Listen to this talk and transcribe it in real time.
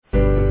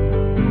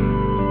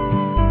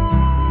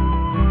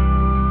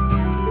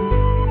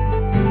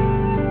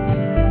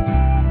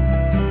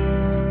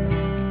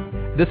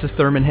This is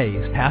Thurman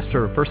Hayes,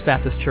 pastor of First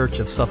Baptist Church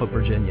of Suffolk,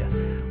 Virginia.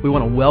 We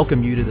want to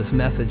welcome you to this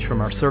message from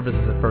our services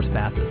at First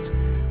Baptist.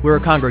 We're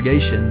a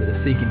congregation that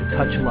is seeking to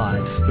touch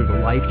lives through the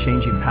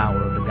life-changing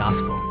power of the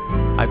gospel.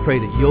 I pray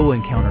that you'll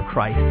encounter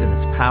Christ in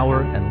His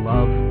power and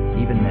love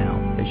even now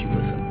as you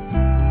listen.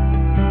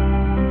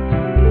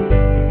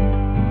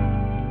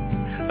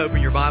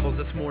 Open your Bibles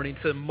this morning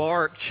to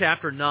Mark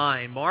chapter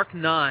 9. Mark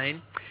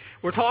 9.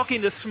 We're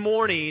talking this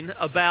morning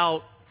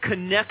about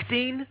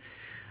connecting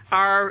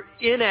our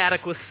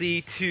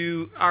inadequacy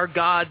to our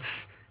God's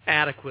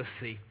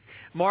adequacy.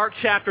 Mark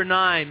chapter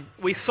 9,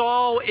 we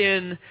saw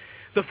in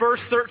the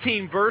first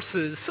 13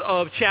 verses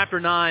of chapter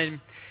 9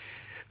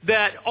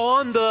 that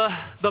on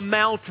the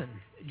mountain,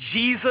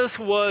 Jesus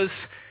was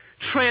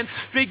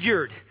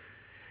transfigured.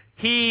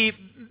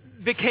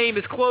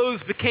 His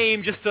clothes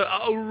became just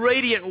a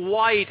radiant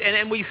white,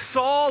 and we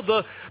saw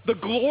the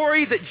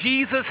glory that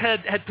Jesus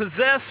had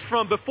possessed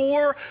from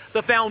before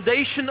the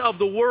foundation of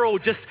the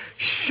world just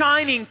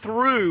shining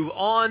through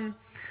on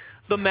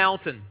the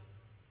mountain.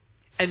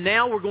 And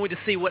now we're going to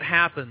see what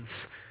happens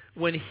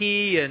when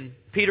he and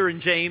Peter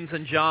and James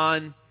and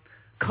John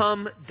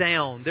come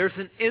down. There's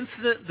an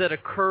incident that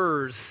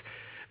occurs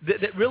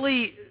that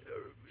really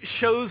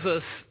shows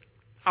us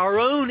our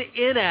own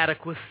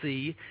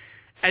inadequacy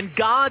and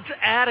God's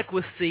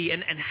adequacy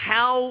and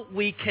how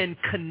we can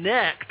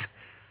connect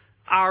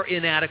our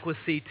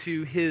inadequacy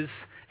to His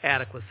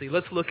adequacy.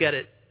 Let's look at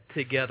it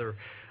together.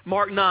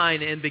 Mark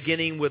 9, and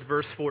beginning with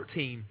verse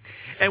 14.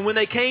 And when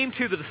they came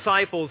to the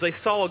disciples, they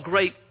saw a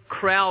great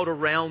crowd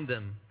around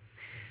them,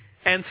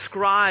 and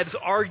scribes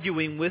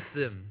arguing with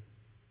them.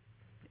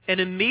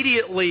 And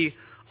immediately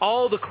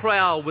all the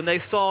crowd, when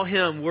they saw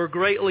him, were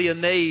greatly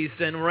amazed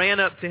and ran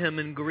up to him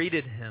and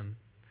greeted him.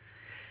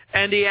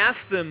 And he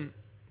asked them,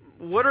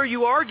 "What are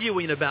you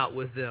arguing about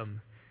with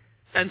them?"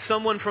 And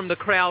someone from the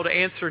crowd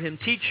answered him,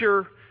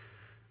 "Teacher,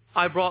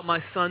 I brought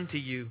my son to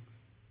you,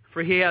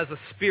 for he has a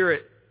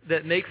spirit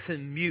that makes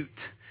him mute.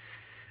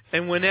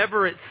 And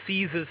whenever it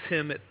seizes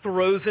him, it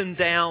throws him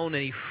down,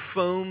 and he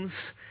foams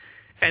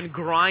and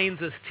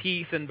grinds his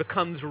teeth and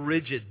becomes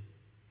rigid.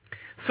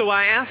 So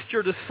I asked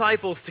your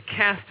disciples to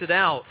cast it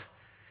out,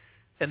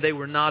 and they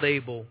were not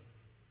able."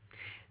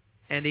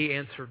 And he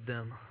answered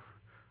them,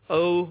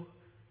 "O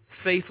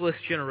faithless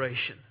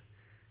generation,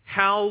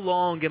 how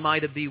long am I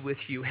to be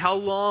with you? How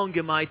long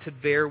am I to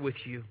bear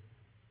with you?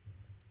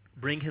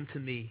 Bring him to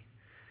me."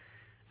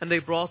 And they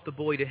brought the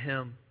boy to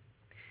him.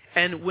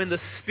 And when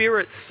the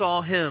spirit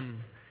saw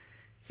him,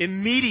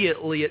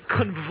 immediately it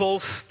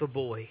convulsed the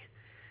boy.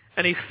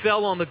 And he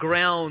fell on the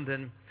ground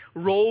and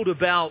rolled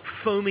about,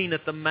 foaming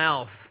at the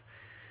mouth.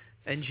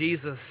 And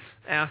Jesus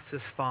asked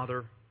his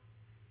father,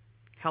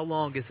 "How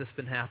long has this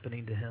been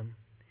happening to him?"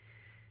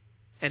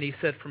 And he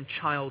said, "From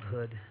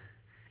childhood.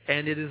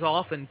 And it has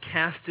often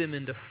cast him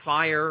into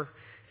fire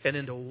and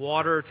into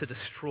water to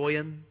destroy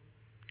him.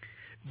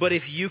 But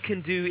if you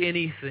can do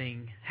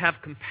anything, have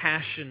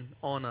compassion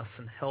on us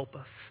and help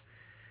us."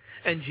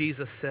 And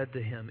Jesus said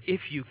to him,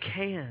 "If you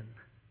can,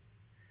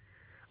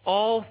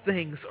 all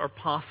things are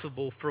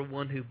possible for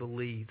one who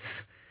believes."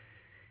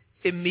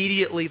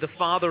 Immediately the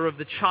father of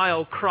the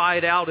child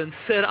cried out and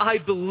said, "I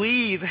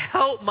believe,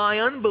 help my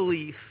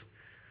unbelief."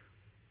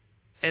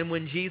 And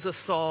when Jesus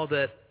saw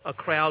that a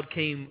crowd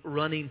came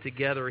running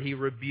together, he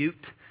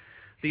rebuked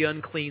the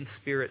unclean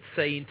spirit,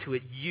 saying to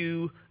it,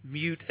 "You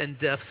mute and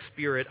deaf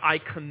spirit, I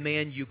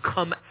command you,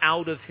 come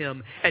out of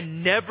him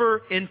and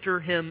never enter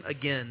him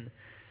again."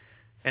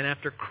 And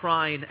after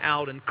crying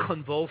out and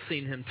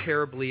convulsing him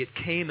terribly, it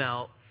came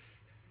out,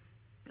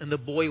 and the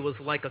boy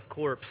was like a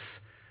corpse,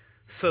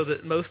 so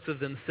that most of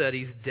them said,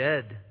 "He's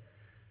dead."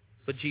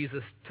 But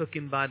Jesus took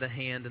him by the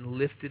hand and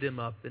lifted him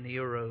up, and he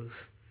arose.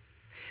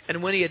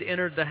 And when he had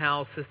entered the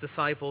house, his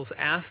disciples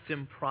asked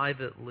him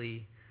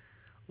privately,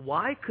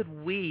 "Why could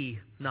we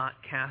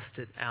not cast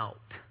it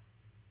out?"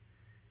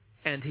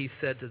 And he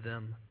said to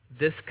them,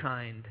 "This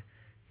kind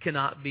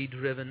cannot be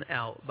driven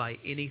out by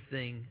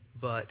anything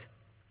but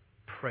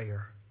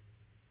prayer."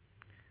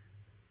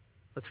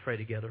 Let's pray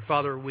together.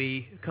 Father,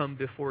 we come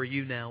before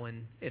you now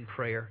in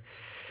prayer.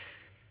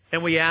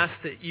 And we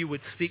ask that you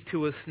would speak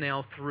to us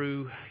now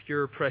through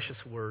your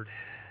precious word.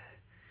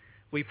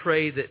 We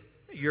pray that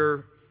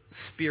your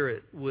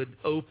Spirit would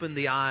open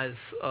the eyes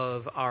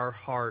of our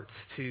hearts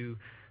to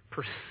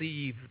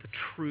perceive the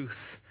truth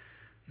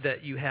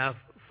that you have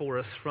for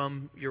us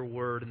from your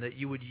word, and that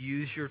you would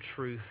use your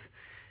truth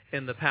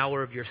and the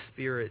power of your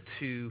Spirit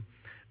to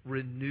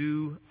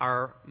renew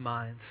our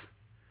minds.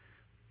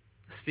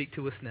 Speak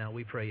to us now,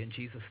 we pray in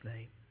Jesus'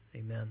 name.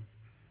 Amen.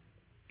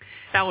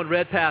 Alan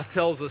Redpath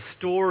tells a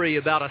story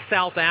about a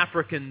South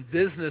African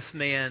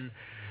businessman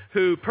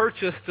who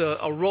purchased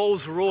a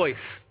Rolls Royce.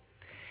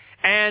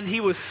 And he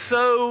was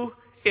so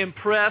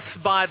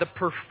impressed by the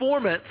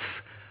performance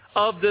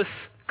of this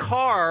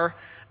car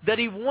that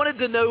he wanted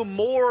to know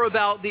more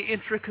about the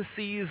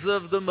intricacies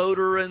of the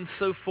motor and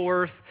so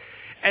forth.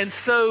 And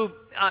so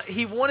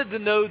he wanted to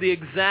know the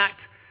exact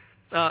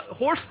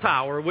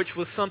horsepower, which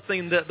was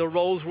something that the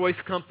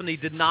Rolls-Royce company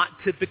did not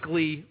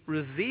typically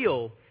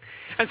reveal.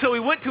 And so he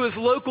went to his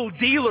local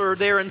dealer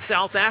there in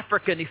South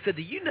Africa, and he said,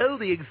 "Do you know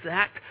the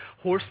exact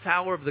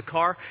horsepower of the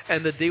car?"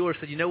 And the dealer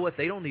said, "You know what?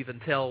 They don't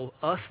even tell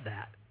us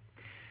that."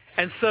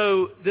 And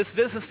so this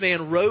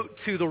businessman wrote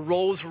to the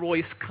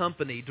Rolls-Royce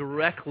company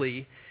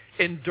directly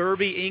in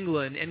Derby,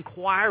 England,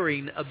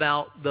 inquiring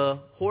about the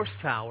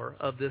horsepower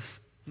of this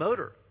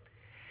motor.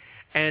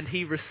 And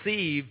he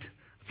received,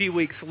 a few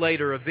weeks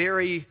later, a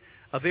very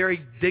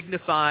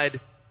dignified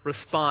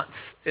response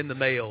in the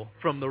mail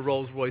from the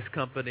Rolls-Royce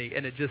company,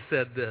 and it just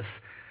said this: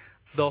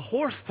 "The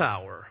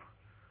horsepower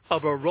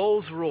of a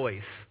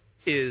Rolls-Royce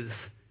is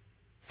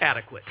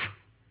adequate."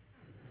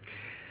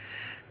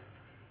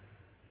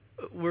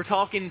 We're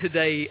talking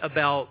today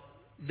about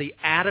the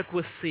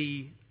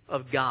adequacy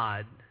of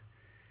God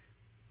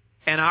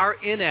and our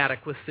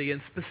inadequacy,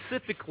 and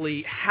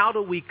specifically, how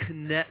do we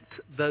connect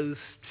those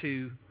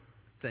two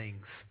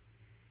things?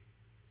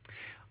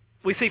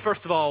 We see,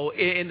 first of all,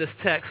 in this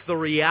text, the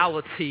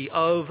reality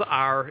of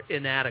our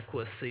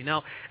inadequacy.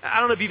 Now,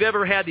 I don't know if you've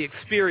ever had the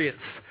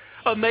experience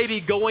of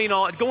maybe going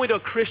to a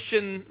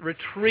Christian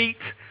retreat,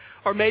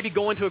 or maybe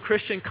going to a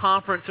Christian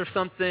conference or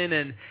something,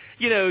 and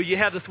you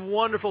have this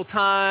wonderful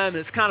time, and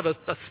it's kind of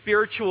a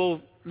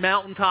spiritual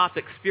mountaintop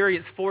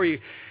experience for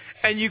you.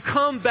 And you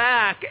come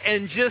back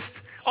and just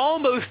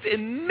almost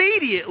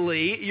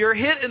immediately you're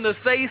hit in the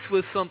face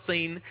with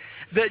something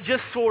that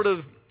just sort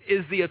of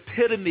is the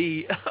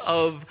epitome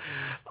of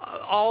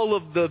all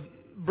of the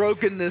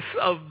brokenness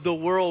of the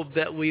world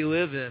that we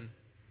live in.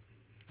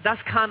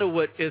 That's kind of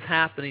what is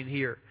happening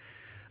here.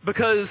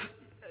 Because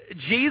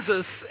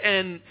Jesus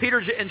and Peter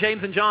and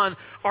James and John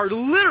are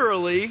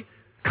literally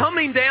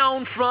coming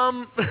down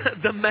from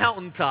the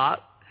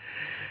mountaintop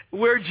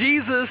where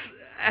Jesus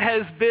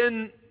has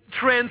been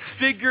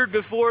transfigured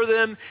before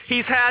them.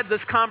 He's had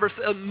this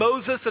conversation.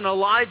 Moses and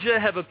Elijah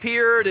have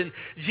appeared, and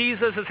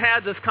Jesus has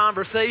had this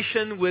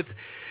conversation with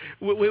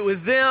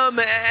them,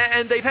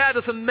 and they've had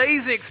this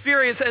amazing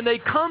experience, and they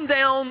come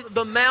down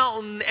the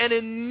mountain, and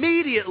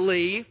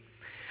immediately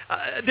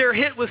they're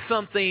hit with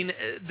something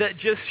that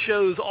just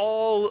shows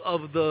all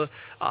of the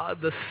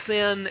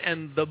sin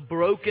and the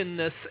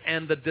brokenness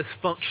and the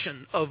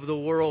dysfunction of the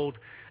world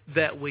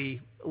that we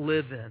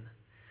live in.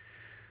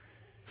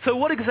 So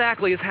what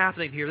exactly is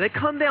happening here? They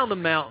come down the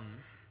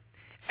mountain,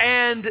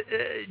 and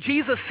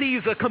Jesus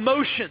sees a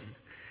commotion.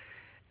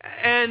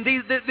 And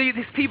these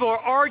people are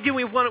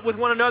arguing with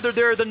one another.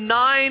 There are the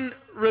 9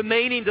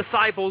 remaining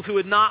disciples who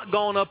had not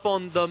gone up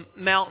on the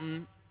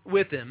mountain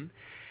with him.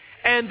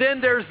 And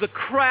then there's the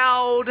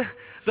crowd.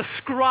 The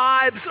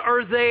scribes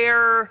are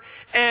there,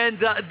 and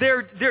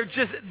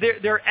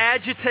they're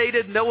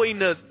agitated, knowing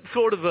the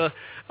sort of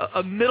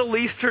a Middle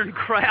Eastern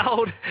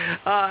crowd.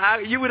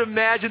 You would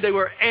imagine they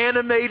were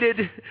animated.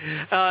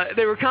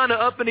 They were kind of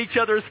up in each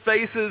other's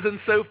faces and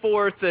so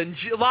forth, and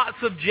lots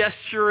of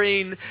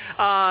gesturing.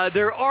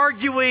 They're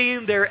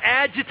arguing. They're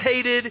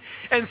agitated,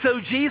 and so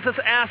Jesus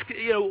asked,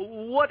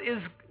 what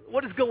is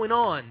going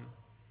on?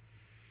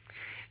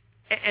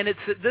 And it's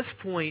at this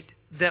point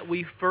that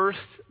we first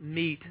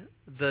meet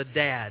the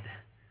dad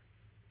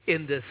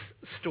in this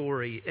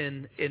story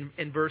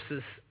in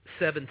verses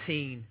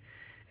 17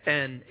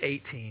 and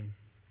 18.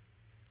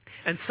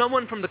 And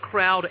someone from the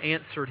crowd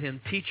answered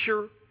him,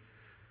 "Teacher,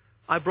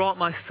 I brought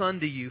my son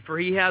to you, for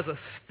he has a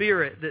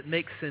spirit that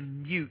makes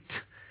him mute.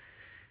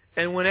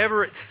 And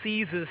whenever it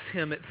seizes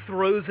him, it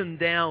throws him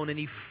down, and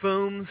he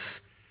foams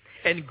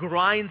and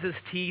grinds his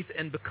teeth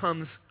and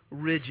becomes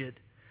rigid.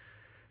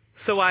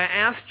 So I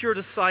asked your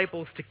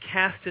disciples to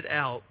cast it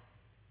out,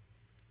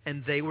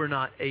 and they were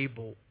not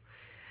able."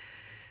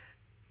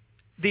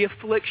 The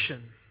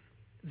affliction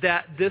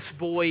that this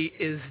boy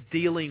is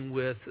dealing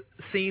with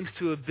seems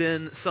to have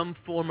been some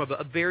form of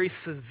a very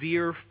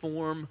severe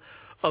form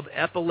of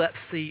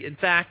epilepsy. In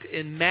fact,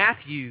 in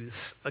Matthew's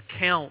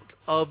account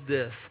of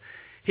this,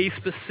 he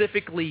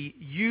specifically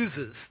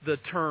uses the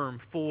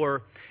term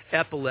for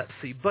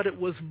epilepsy. But it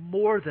was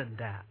more than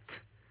that,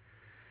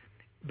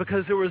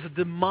 because there was a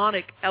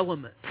demonic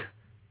element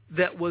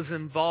that was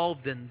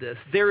involved in this.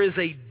 There is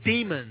a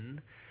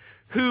demon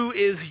who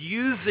is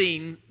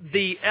using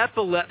the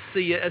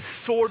epilepsy as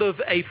sort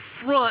of a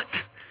front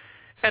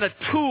and a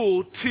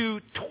tool to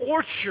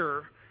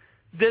torture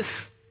this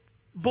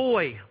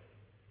boy.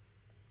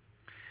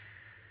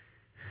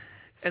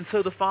 And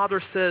so the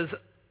father says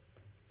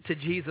to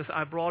Jesus,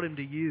 "I brought him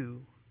to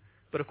you."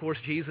 But of course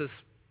Jesus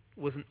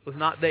was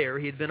not there.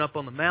 He had been up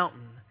on the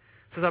mountain.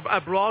 He says, "I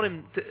brought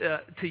him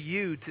to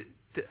you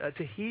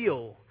to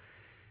heal.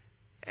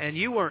 And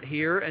you weren't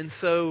here, and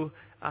so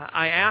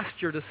I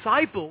asked your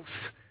disciples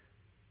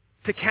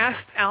to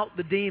cast out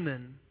the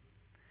demon,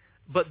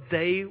 but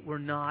they were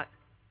not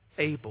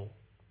able."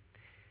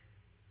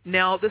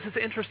 Now, this is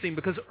interesting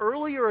because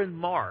earlier in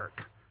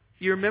Mark,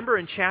 you remember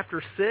in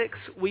chapter 6,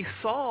 we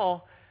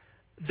saw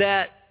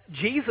that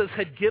Jesus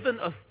had given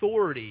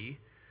authority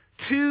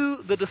to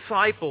the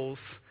disciples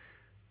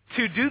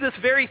to do this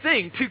very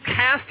thing, to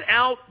cast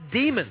out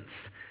demons.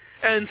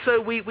 And so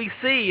we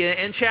see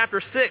in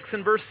chapter 6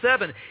 and verse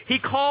 7, he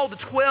called the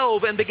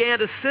 12 and began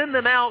to send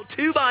them out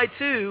 2 by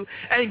 2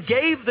 and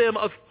gave them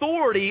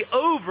authority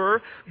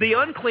over the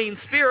unclean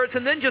spirits.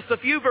 And then just a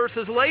few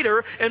verses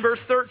later, in verse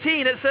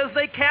 13, it says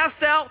they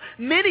cast out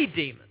many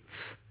demons.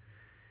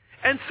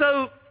 And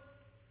so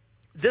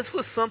this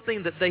was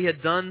something that they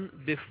had done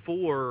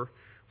before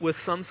with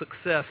some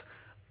success.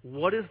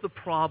 What is the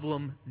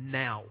problem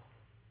now?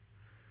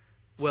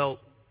 Well,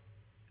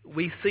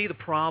 we see the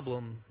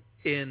problem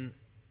in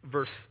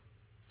verse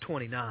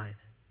 29.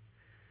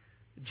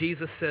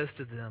 Jesus says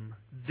to them,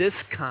 "This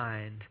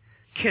kind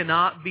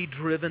cannot be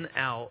driven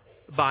out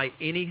by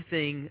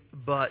anything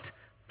but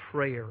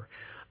prayer."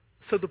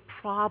 So the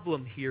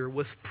problem here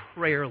was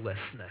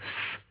prayerlessness.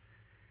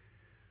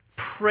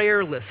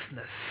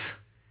 Prayerlessness.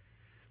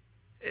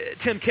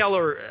 Tim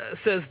Keller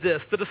says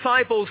this: the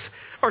disciples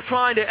are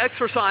trying to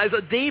exorcise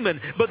a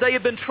demon, but they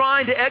have been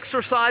trying to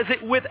exorcise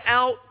it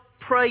without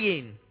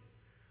praying.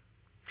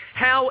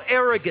 How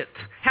arrogant,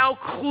 how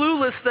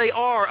clueless they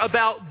are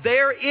about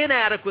their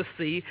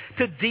inadequacy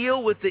to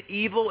deal with the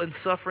evil and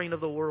suffering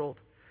of the world.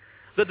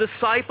 The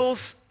disciples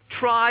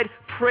tried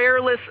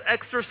prayerless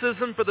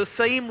exorcism for the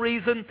same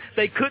reason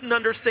they couldn't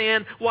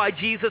understand why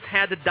Jesus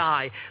had to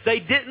die. They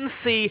didn't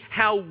see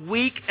how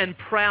weak and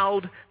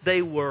proud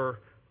they were.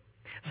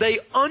 They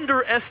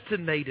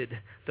underestimated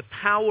the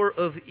power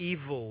of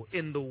evil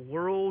in the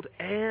world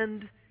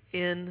and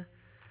in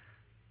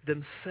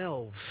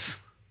themselves.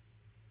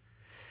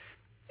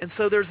 And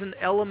so there's an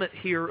element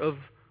here of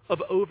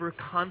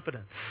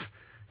overconfidence.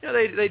 You know,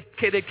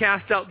 they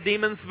cast out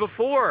demons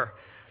before.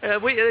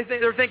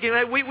 They're thinking,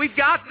 hey, we've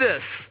got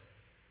this.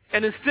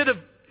 And instead of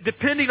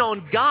depending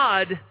on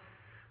God,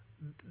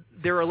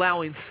 they're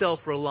allowing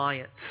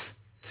self-reliance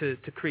to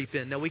creep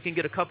in. Now, we can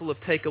get a couple of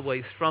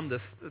takeaways from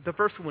this. The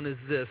first one is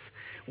this: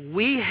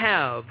 we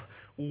have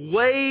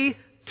way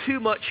too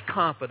much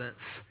confidence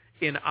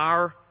in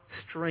our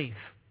strength.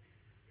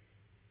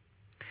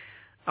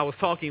 I was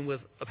talking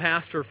with a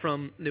pastor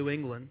from New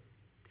England,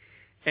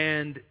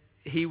 and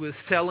he was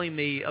telling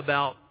me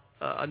about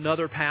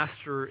another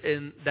pastor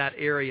in that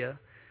area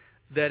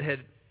that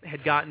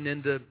had gotten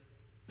into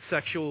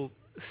sexual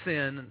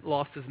sin and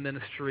lost his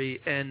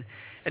ministry. And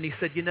he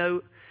said, you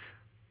know,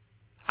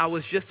 I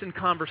was just in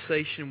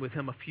conversation with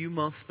him a few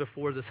months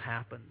before this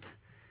happened,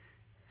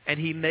 and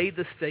he made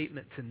the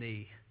statement to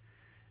me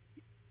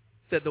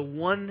that the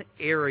one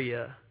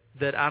area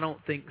that I don't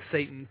think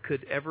Satan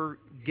could ever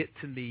get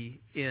to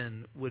me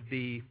in would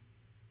be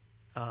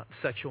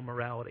sexual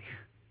morality.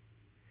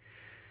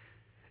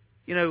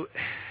 You know,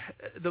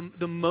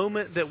 the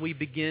moment that we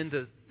begin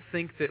to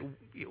think that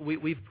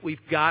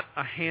we've got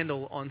a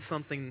handle on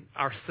something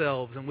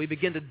ourselves, and we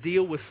begin to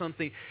deal with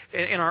something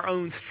in our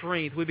own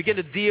strength, we begin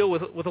to deal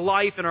with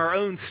life in our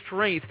own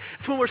strength,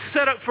 it's when we're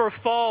set up for a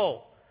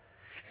fall.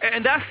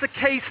 And that's the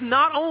case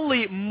not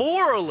only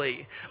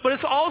morally, but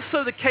it's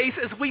also the case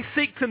as we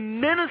seek to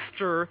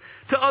minister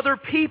to other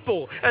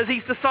people, as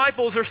these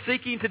disciples are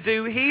seeking to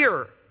do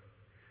here.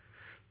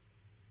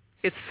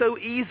 It's so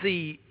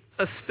easy,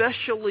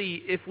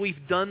 especially if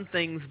we've done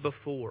things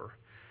before,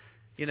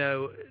 you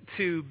know,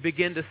 to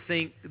begin to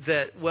think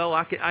that, well,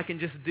 I can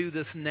just do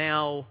this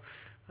now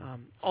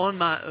on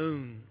my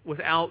own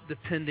without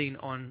depending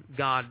on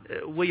God.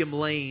 William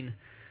Lane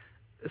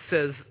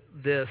says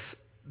this: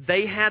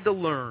 they had to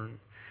learn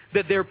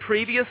that their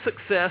previous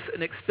success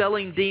in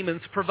expelling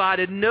demons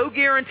provided no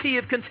guarantee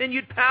of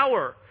continued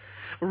power.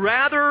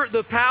 Rather,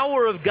 the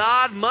power of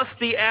God must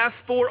be asked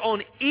for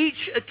on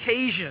each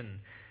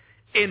occasion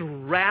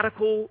in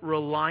radical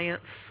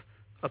reliance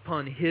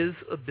upon His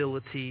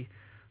ability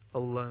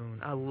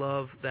alone. I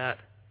love that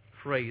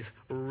phrase,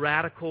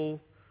 radical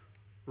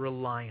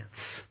reliance.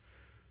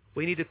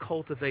 We need to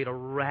cultivate a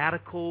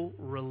radical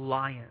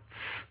reliance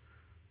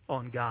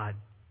on God.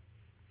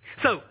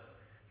 So,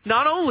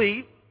 not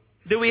only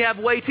do we have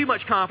way too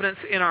much confidence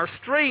in our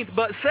strength,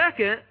 but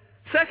second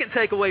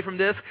takeaway from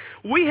this,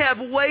 we have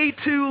way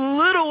too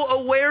little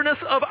awareness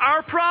of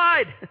our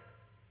pride.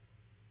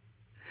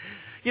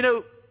 You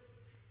know,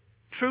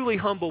 truly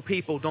humble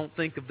people don't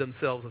think of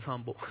themselves as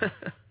humble.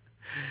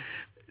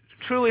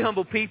 Truly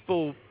humble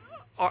people,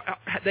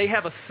 they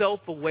have a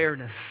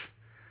self-awareness,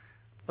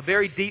 a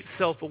very deep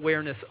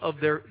self-awareness of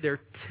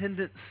their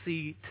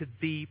tendency to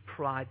be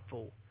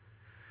prideful.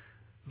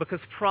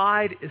 Because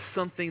pride is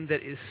something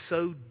that is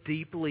so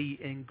deeply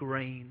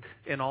ingrained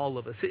in all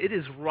of us. It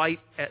is right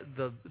at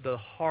the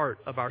heart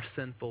of our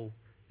sinful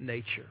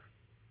nature.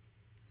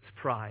 It's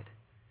pride.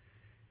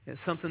 It's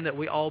something that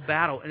we all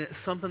battle, and it's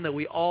something that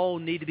we all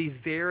need to be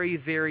very,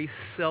 very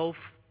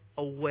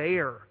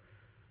self-aware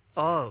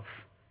of.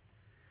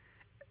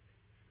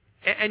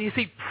 And you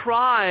see,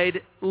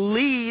 pride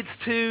leads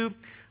to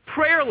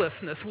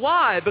prayerlessness.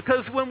 Why?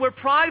 Because when we're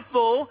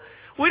prideful,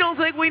 we don't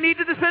think we need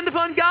to depend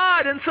upon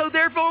God, and so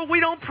therefore we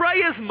don't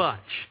pray as much.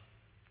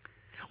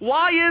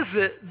 Why is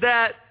it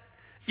that,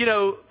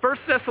 1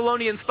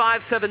 Thessalonians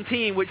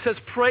 5:17, which says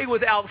pray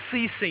without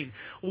ceasing,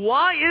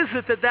 why is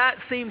it that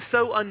seems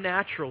so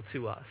unnatural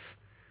to us?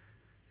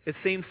 It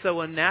seems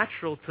so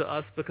unnatural to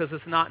us because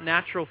it's not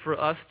natural for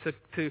us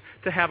to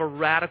have a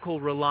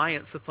radical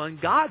reliance upon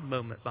God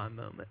moment by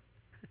moment.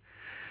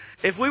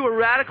 If we were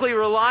radically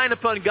relying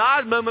upon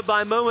God moment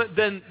by moment,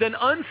 then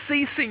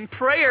unceasing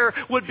prayer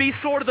would be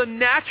sort of the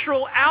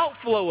natural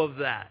outflow of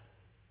that.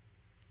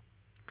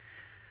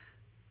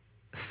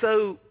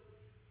 So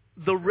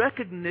the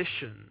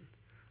recognition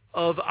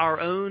of our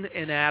own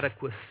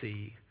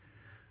inadequacy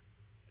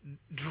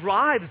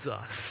drives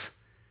us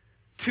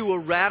to a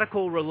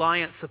radical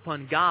reliance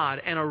upon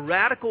God, and a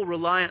radical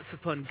reliance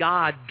upon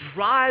God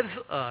drives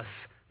us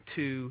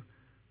to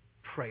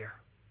prayer.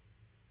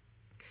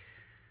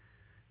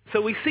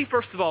 So we see,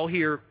 first of all,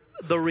 here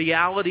the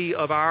reality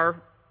of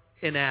our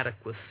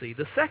inadequacy.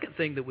 The second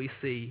thing that we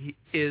see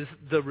is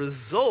the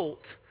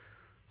result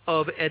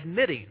of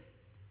admitting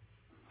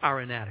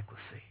our inadequacy.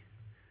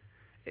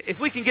 If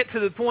we can get to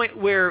the point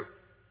where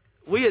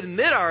we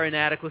admit our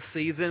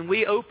inadequacy, then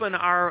we open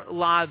our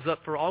lives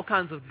up for all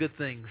kinds of good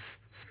things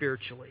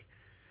spiritually.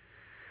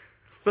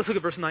 Let's look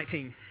at verse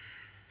 19.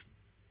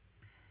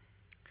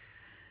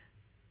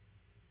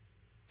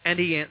 And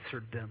he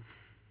answered them,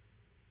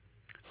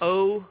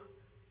 "O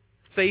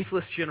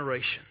faithless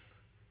generation,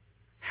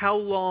 how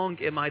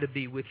long am I to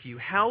be with you?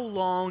 How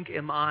long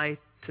am I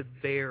to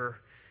bear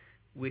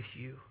with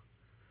you?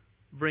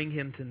 Bring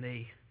him to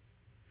me."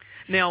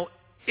 Now,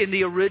 in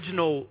the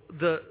original,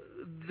 the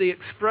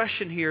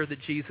expression here that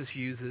Jesus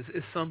uses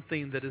is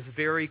something that is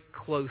very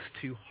close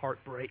to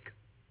heartbreak.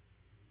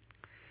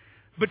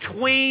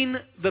 Between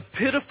the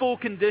pitiful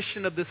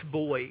condition of this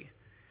boy,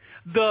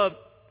 the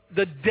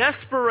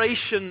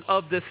desperation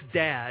of this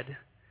dad,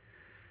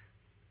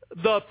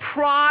 the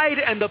pride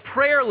and the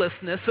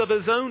prayerlessness of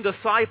his own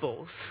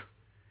disciples,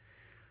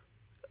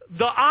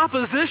 the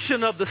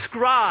opposition of the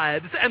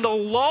scribes, and the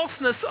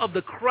lostness of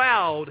the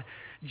crowd,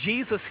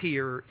 Jesus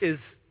here is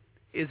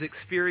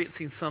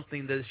experiencing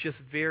something that is just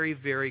very,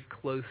 very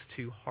close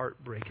to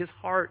heartbreak. His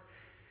heart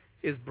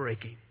is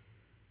breaking.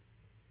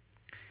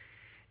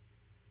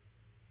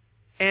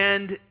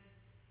 And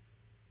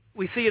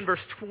we see in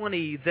verse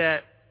 20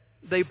 that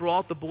they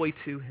brought the boy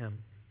to him.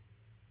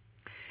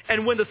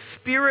 And when the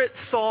Spirit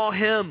saw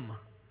him,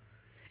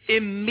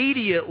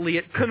 immediately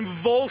it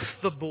convulsed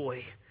the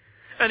boy.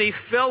 And he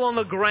fell on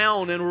the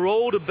ground and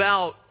rolled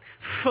about,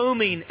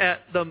 foaming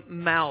at the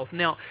mouth.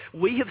 Now,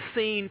 we have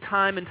seen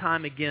time and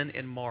time again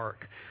in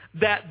Mark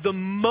that the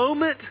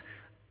moment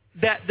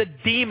that the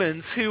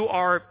demons who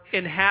are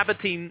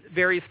inhabiting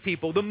various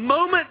people, the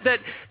moment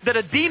that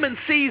a demon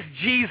sees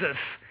Jesus,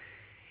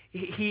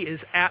 he is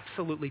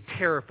absolutely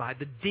terrified.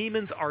 The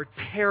demons are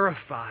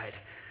terrified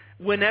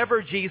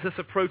whenever Jesus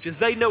approaches.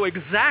 They know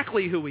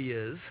exactly who he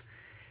is,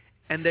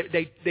 and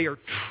they are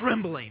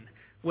trembling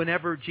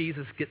whenever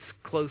Jesus gets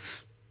close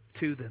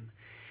to them.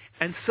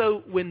 And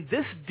so when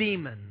this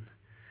demon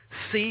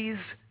sees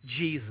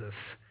Jesus,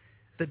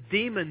 the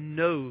demon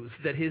knows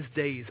that his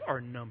days are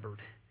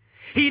numbered.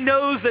 He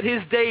knows that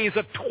his days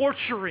of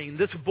torturing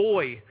this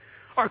boy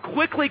are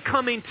quickly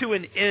coming to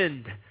an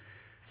end.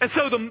 And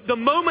so the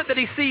moment that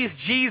he sees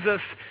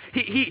Jesus,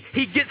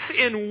 he gets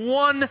in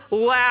one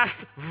last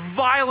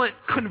violent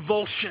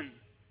convulsion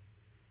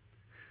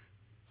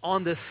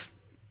on this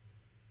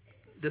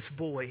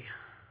boy.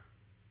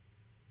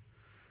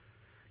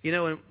 You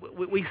know, and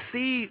we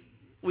see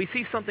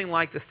something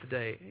like this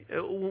today.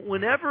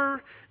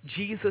 Whenever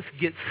Jesus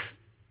gets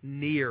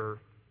near,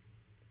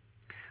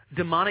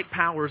 demonic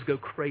powers go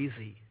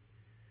crazy.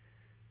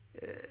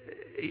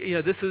 You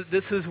know, this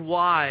is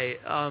why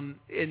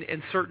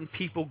in certain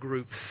people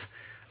groups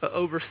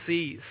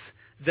overseas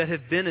that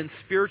have been in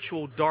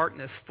spiritual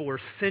darkness for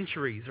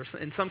centuries, or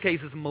in some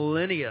cases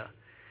millennia,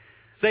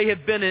 they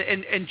have been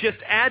in just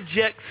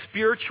abject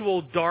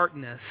spiritual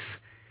darkness,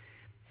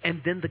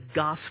 and then the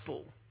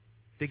gospel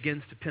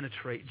begins to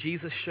penetrate.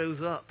 Jesus shows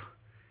up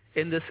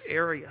in this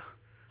area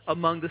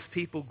among this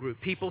people group.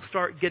 People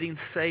start getting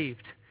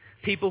saved.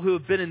 People who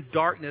have been in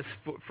darkness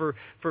for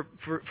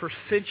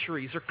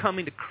centuries are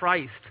coming to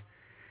Christ,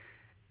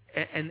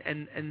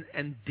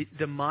 and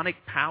demonic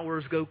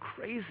powers go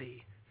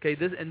crazy. Okay,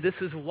 this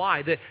is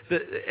why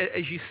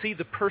as you see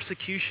the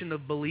persecution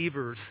of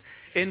believers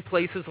in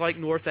places like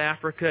North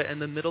Africa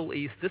and the Middle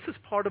East, this is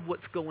part of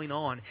what's going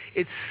on.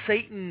 It's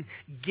Satan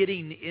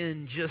getting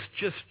in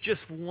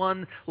just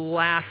one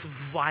last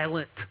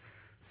violent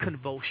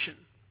convulsion.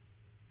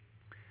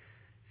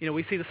 You know,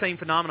 we see the same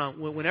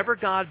phenomenon whenever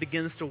God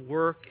begins to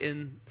work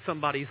in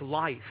somebody's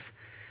life.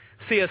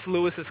 C.S.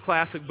 Lewis's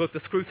classic book,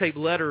 The Screwtape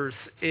Letters,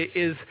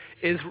 is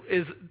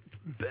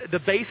the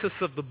basis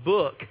of the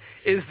book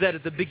is that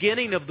at the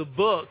beginning of the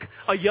book,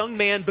 a young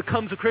man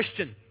becomes a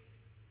Christian.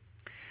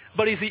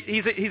 But he's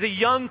a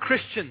young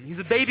Christian. He's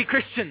a baby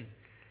Christian.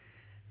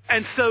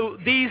 And so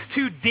these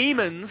two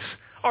demons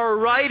are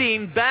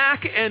writing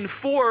back and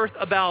forth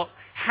about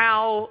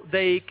how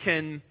they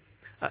can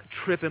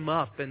trip him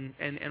up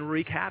and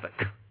wreak havoc,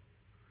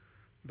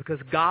 because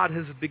God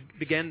has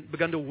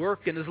begun to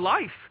work in his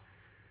life.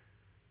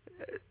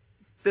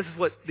 This is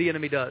what the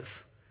enemy does.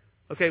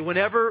 Okay,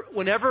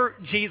 whenever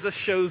Jesus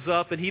shows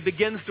up and he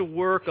begins to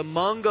work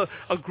among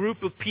a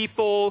group of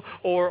people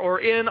or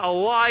in a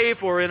life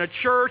or in a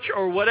church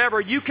or whatever,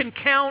 you can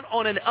count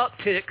on an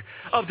uptick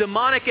of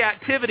demonic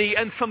activity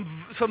and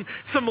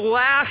some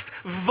last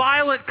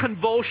violent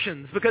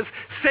convulsions, because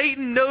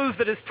Satan knows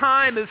that his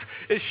time is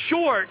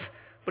short,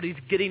 but he's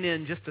getting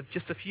in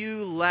just a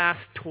few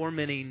last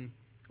tormenting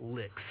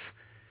licks.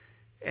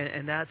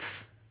 And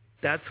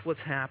that's what's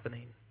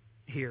happening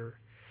here.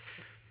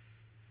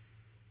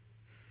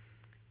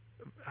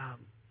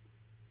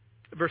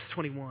 Verse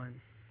 21.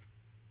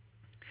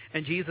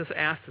 And Jesus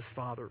asked his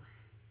Father,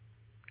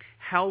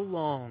 how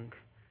long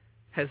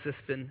has this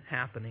been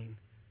happening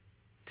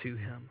to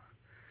him?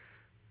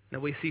 Now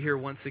we see here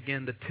once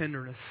again the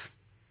tenderness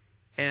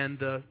and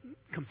the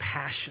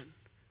compassion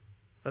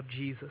of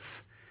Jesus.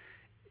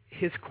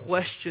 His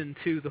question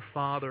to the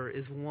Father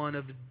is one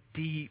of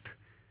deep,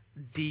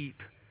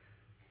 deep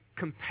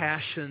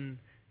compassion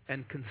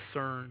and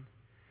concern.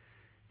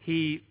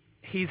 He's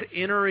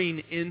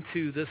entering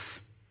into this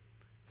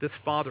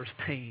father's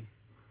pain.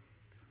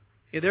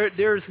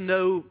 There's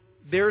no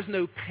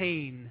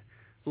pain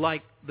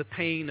like the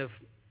pain of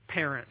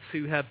parents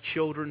who have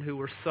children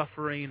who are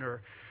suffering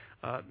or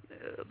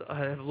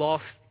have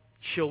lost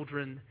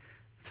children.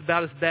 It's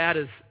about as bad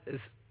as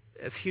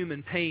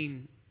human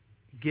pain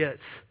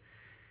gets.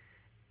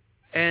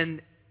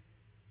 And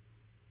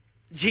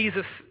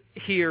Jesus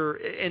here,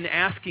 in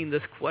asking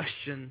this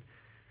question,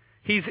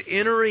 he's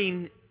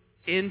entering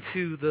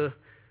into the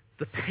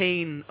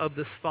pain of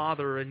this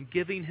father and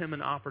giving him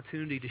an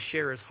opportunity to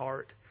share his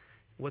heart,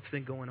 what's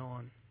been going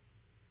on.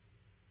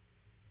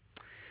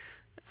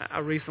 I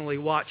recently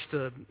watched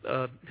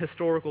a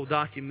historical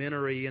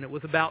documentary, and it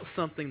was about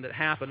something that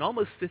happened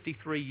almost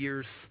 53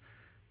 years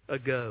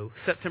ago,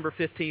 September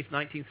 15th,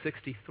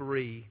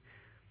 1963,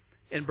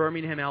 in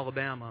Birmingham,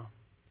 Alabama.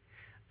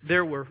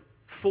 There were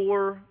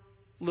 4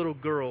 little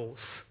girls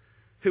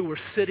who were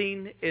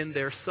sitting in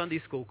their Sunday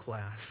school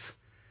class,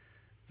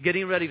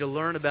 getting ready to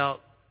learn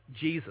about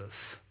Jesus,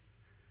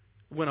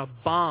 when a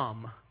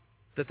bomb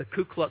that the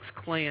Ku Klux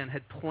Klan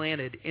had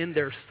planted in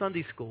their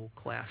Sunday school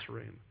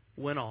classroom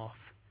went off.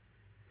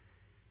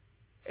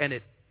 And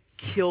it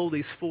killed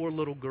these 4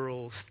 little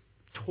girls,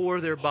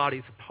 tore their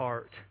bodies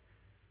apart,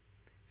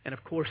 and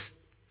of course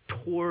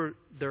tore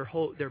their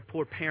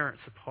poor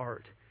parents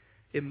apart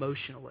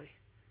emotionally.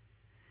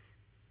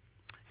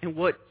 And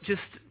what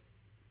just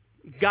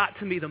got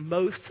to me the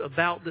most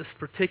about this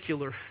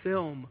particular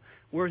film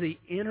were the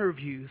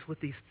interviews with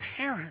these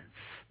parents.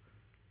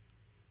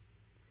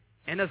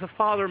 And as a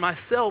father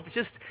myself,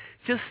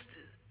 just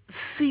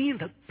seeing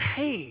the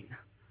pain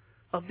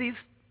of these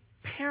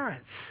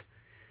parents.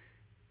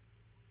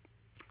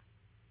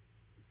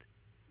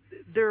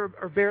 There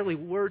are barely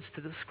words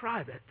to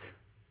describe it.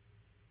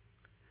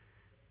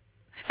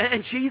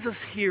 And Jesus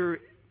here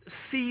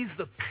sees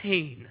the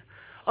pain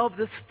of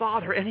this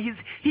father, and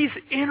he's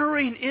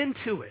entering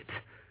into it.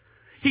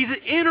 He's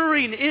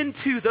entering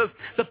into the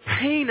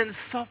pain and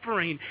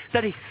suffering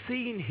that he's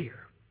seen here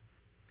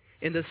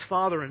in this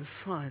father and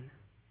son.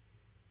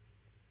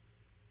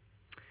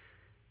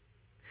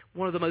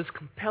 One of the most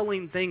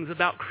compelling things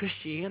about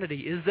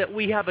Christianity is that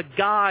we have a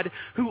God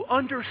who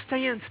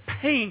understands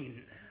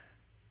pain.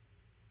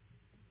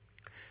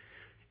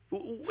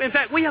 In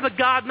fact, we have a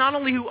God not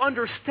only who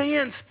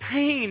understands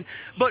pain,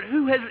 but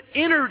who has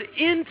entered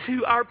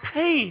into our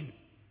pain.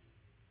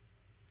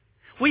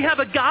 We have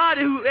a God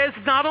who has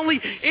not only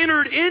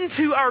entered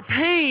into our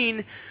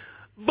pain,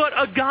 but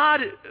a God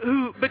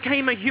who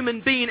became a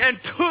human being and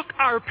took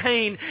our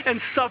pain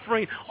and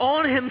suffering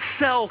on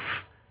himself.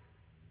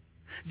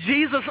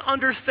 Jesus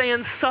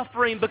understands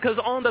suffering because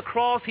on the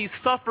cross he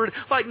suffered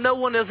like no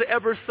one has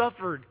ever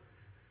suffered.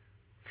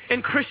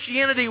 In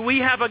Christianity, we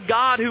have a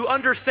God who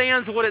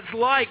understands what it's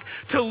like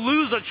to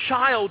lose a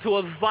child to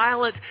a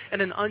violent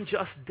and an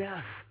unjust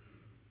death.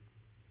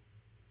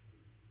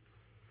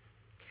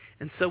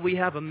 And so we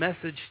have a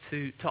message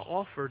to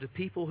offer to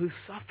people who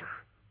suffer.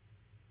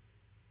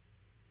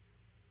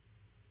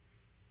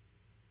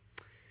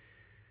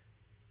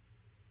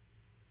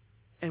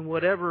 And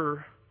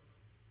whatever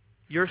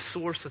your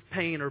source of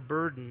pain or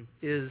burden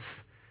is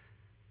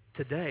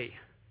today,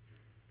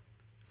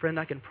 friend,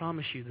 I can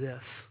promise you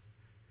this.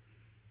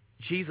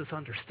 Jesus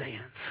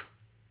understands.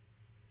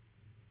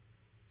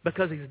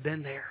 Because he's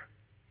been there.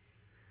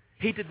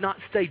 He did not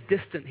stay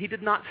distant. He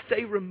did not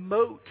stay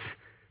remote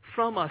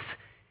from us.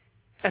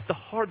 At the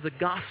heart of the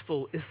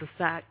gospel is the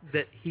fact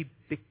that he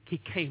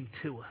came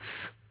to us.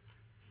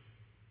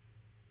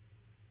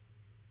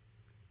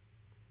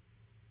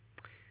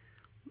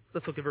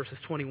 Let's look at verses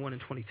 21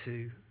 and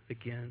 22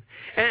 again.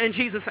 And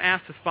Jesus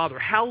asked his father,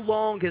 how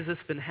long has this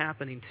been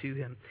happening to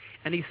him?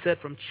 And he said,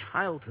 from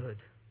childhood.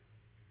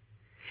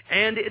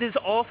 And it has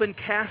often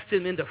cast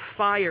him into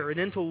fire and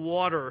into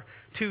water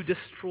to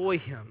destroy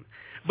him.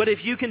 But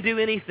if you can do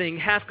anything,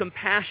 have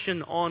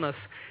compassion on us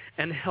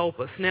and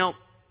help us. Now,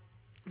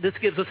 this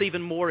gives us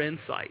even more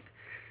insight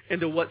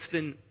into what's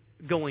been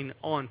going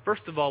on.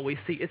 First of all, we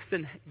see it's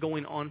been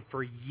going on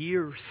for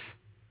years.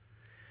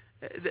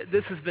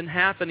 This has been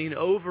happening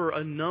over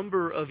a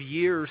number of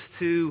years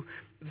to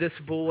this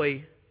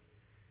boy.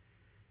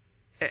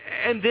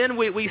 And then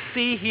we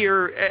see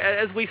here,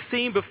 as we've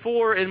seen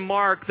before in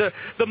Mark,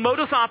 the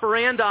modus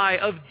operandi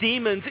of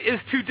demons is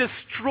to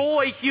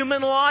destroy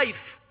human life.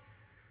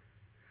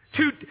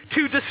 To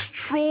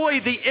destroy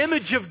the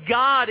image of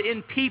God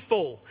in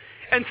people.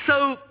 And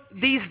so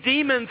these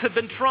demons have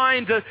been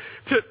trying to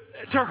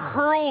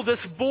hurl this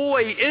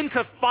boy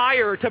into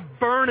fire, to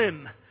burn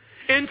him,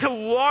 into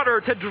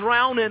water, to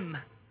drown him.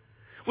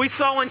 We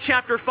saw in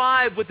chapter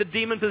 5 with the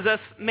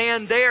demon-possessed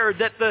man there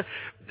that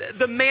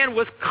the man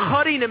was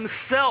cutting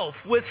himself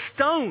with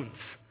stones.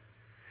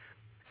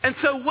 And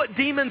so what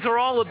demons are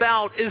all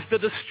about is the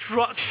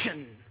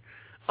destruction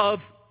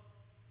of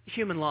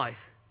human life.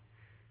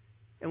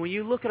 And when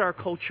you look at our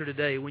culture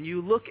today, when you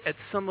look at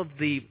some of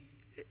the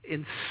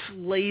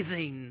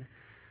enslaving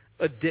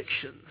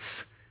addictions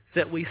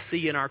that we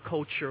see in our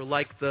culture,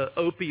 like the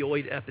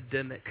opioid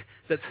epidemic,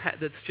 that's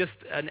just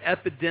an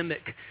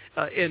epidemic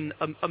in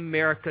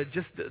America.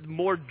 Just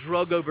more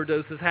drug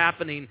overdoses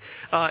happening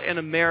in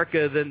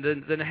America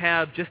than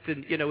have just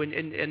in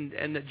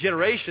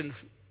generations.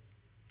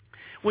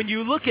 When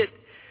you look at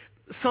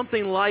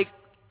something like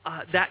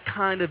that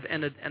kind of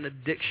an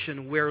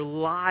addiction where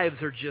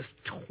lives are just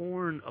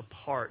torn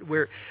apart,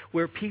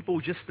 where people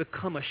just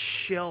become a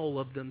shell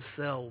of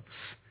themselves.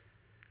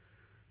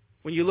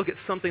 When you look at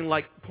something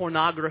like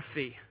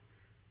pornography,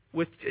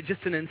 with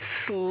just an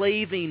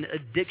enslaving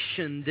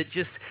addiction that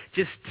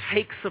just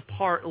takes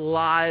apart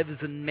lives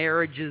and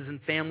marriages and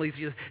families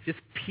just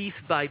piece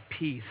by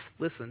piece.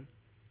 Listen,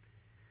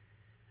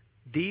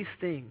 these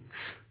things,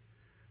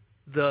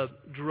 the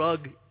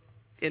drug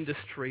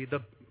industry,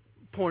 the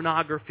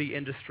pornography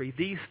industry,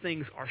 these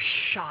things are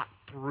shot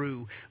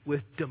through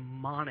with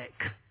demonic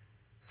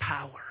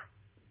power.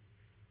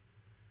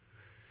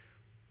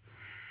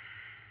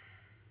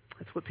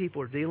 That's what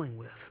people are dealing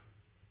with.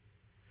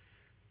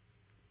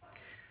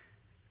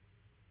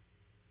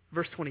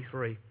 Verse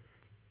 23.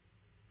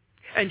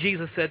 And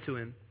Jesus said to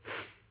him,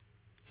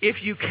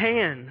 "If you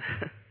can,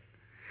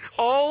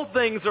 all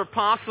things are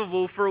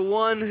possible for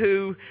one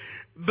who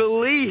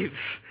believes."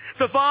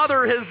 The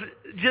Father has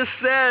just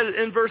said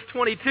in verse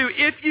 22,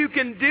 if you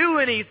can do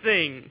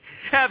anything,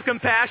 have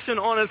compassion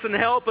on us and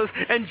help us.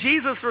 And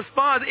Jesus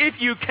responds, if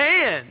you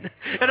can.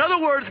 In other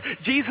words,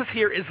 Jesus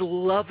here is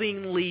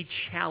lovingly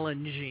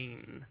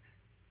challenging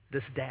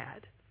this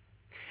dad.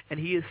 And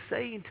he is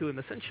saying to him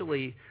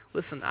essentially,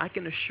 listen, I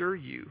can assure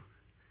you,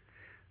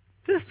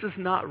 this does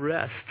not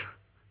rest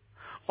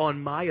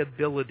on my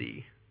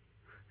ability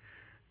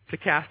to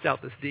cast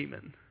out this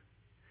demon.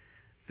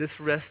 This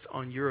rests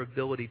on your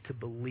ability to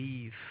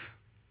believe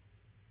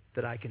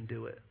that I can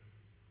do it.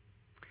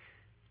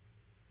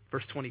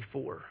 Verse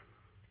 24.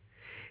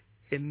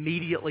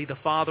 Immediately the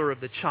father of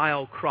the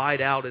child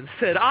cried out and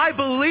said, I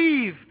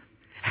believe,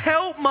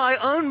 help my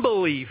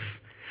unbelief.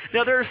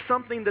 Now there's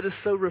something that is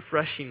so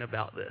refreshing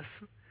about this,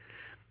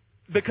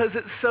 because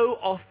it's so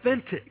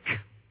authentic.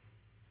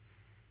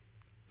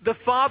 The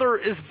father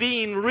is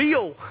being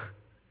real.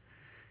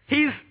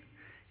 He's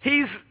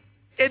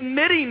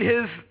admitting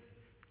his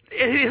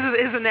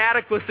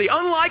inadequacy.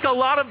 Unlike a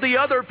lot of the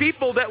other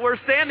people that were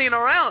standing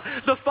around,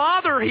 the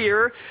father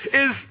here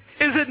is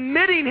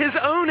admitting his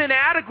own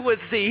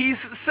inadequacy. He's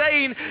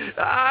saying,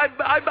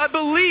 I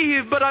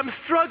believe, but I'm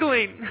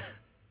struggling.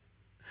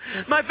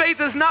 My faith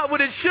is not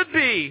what it should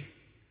be.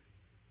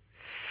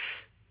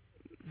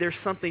 There's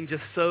something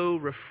just so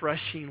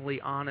refreshingly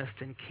honest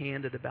and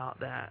candid about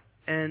that.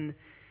 And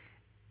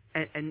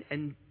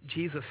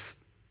Jesus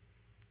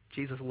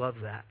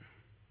loves that.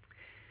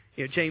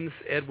 You know, James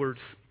Edwards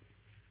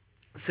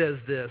says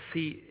this.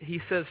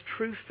 He says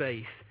true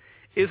faith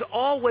is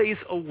always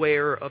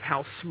aware of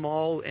how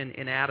small and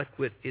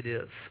inadequate it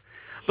is.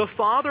 The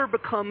father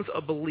becomes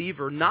a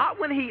believer not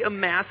when he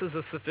amasses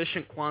a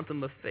sufficient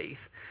quantum of faith,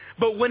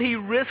 but when he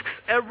risks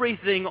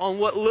everything on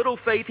what little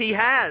faith he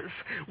has,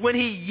 when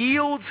he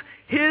yields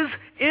his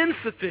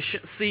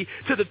insufficiency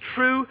to the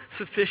true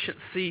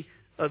sufficiency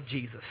of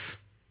Jesus.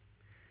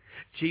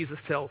 Jesus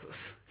tells us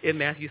in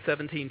Matthew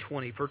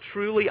 17:20, for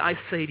truly I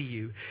say to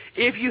you,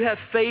 if you have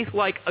faith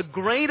like a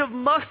grain of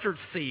mustard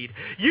seed,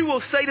 you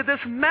will say to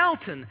this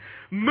mountain,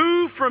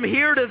 move from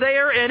here to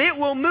there, and it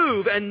will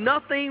move, and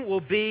nothing will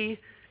be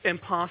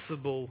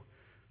impossible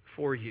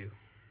for you.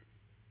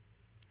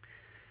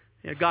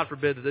 You know, God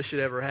forbid that this should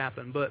ever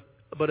happen,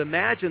 but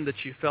imagine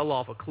that you fell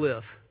off a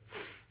cliff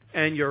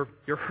and you're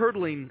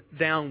hurtling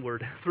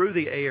downward through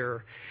the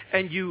air,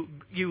 and you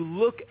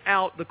look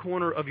out the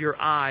corner of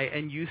your eye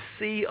and you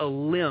see a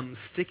limb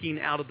sticking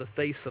out of the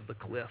face of the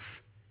cliff.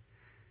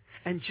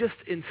 And just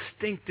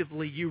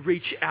instinctively you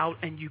reach out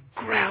and you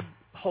grab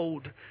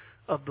hold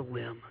of the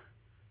limb.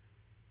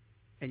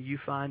 And you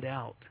find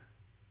out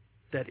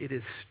that it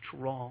is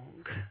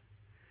strong.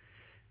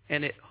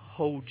 And it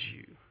holds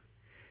you.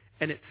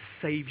 And it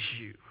saves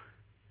you.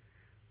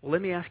 Well,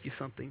 let me ask you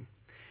something.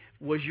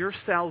 Was your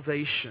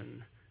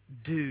salvation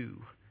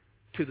due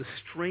to the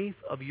strength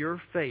of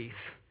your faith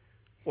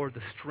or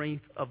the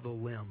strength of the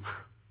limb?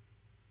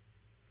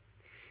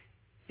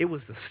 It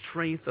was the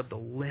strength of the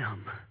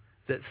limb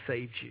that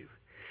saved you.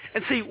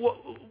 And see,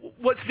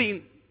 what's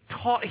being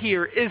taught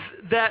here is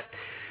that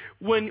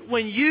when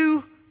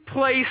you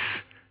place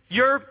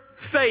your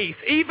faith,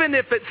 even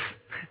if it's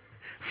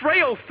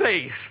frail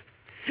faith,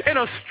 in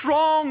a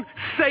strong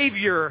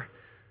Savior,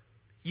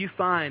 you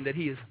find that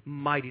He is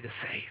mighty to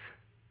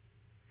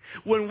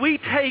save. When we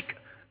take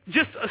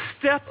just a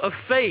step of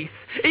faith,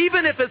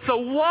 even if it's a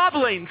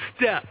wobbling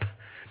step,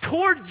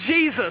 toward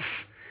Jesus,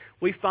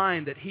 we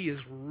find that He is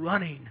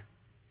running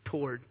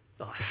toward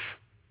us.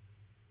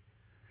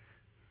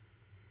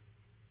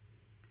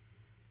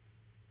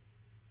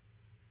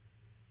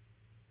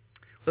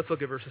 Let's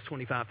look at verses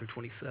 25 through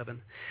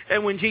 27.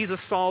 And when Jesus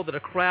saw that a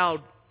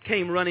crowd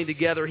came running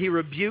together, He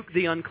rebuked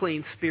the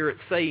unclean spirit,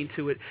 saying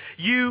to it,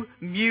 "You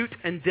mute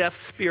and deaf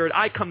spirit,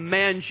 I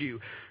command you,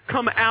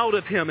 come out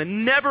of him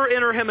and never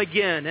enter him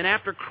again." And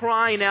after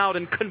crying out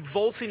and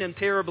convulsing him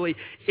terribly,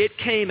 it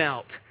came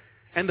out.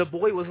 And the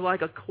boy was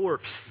like a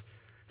corpse,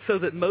 so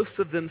that most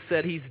of them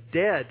said, "He's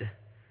dead."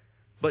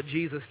 But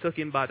Jesus took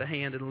him by the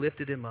hand and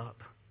lifted him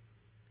up,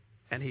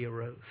 and he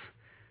arose.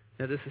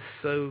 Now this is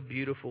so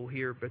beautiful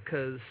here,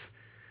 because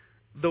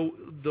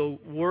the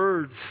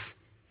words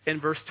in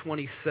verse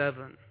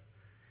 27,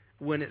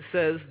 when it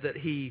says that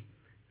He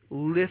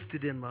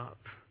lifted him up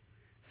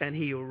and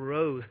he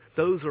arose,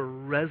 those are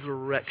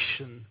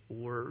resurrection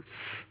words.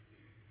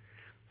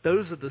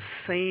 Those are the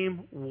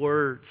same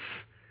words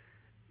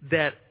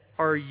that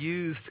are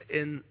used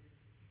in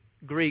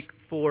Greek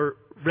for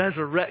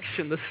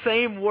resurrection. The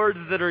same words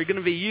that are going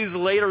to be used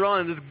later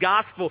on in this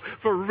gospel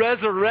for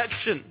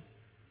resurrection.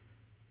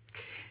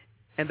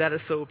 And that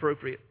is so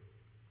appropriate,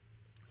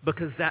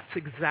 because that's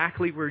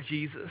exactly where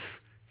Jesus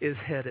is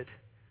headed.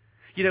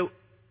 You know,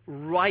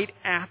 right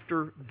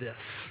after this,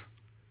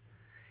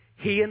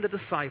 He and the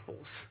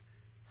disciples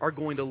are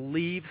going to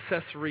leave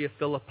Caesarea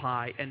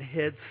Philippi and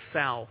head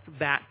south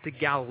back to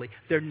Galilee.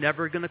 They're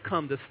never going to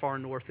come this far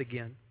north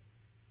again.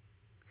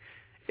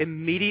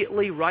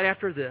 Immediately right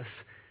after this,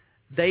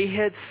 they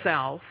head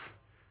south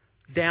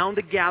down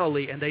to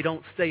Galilee, and they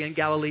don't stay in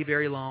Galilee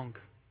very long.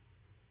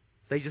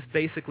 They just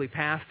basically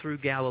pass through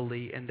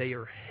Galilee, and they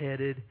are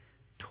headed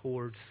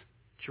towards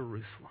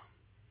Jerusalem,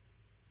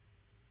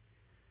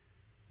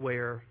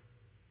 where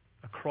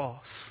a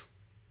cross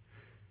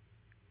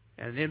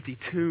and an empty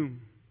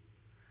tomb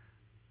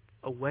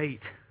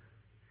await.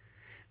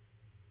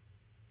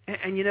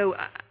 And you know,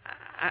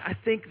 I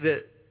think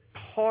that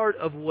part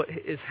of what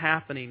is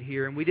happening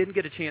here, and we didn't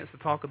get a chance to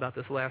talk about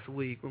this last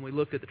week when we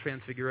looked at the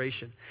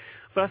Transfiguration,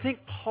 but I think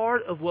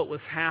part of what was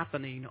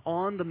happening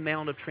on the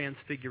Mount of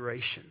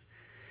Transfiguration,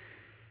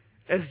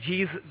 as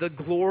Jesus, the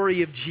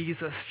glory of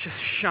Jesus just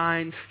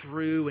shines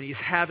through, and He's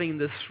having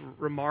this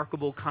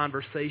remarkable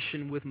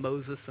conversation with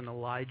Moses and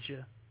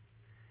Elijah,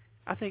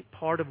 I think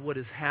part of what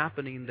is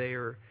happening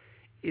there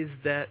is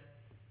that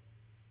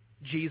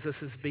Jesus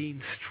is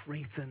being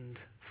strengthened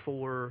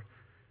for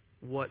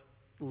what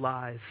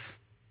lies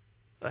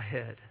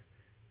ahead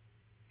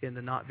in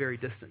the not very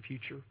distant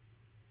future.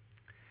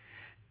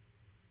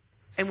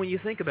 And when you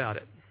think about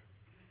it,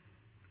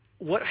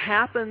 what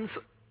happens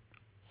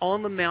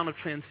on the Mount of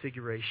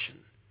Transfiguration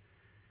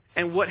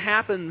and what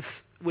happens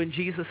when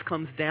Jesus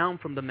comes down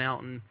from the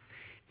mountain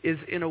is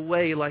in a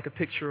way like a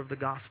picture of the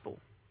gospel.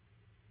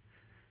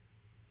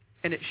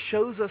 And it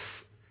shows us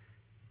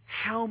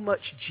how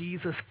much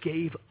Jesus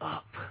gave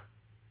up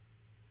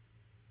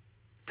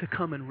to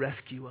come and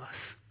rescue us.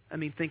 I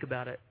mean, think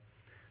about it.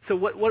 So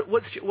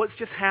what's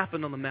just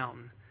happened on the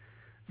mountain?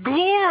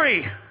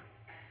 Glory!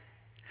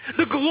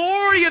 The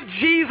glory of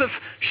Jesus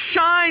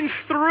shines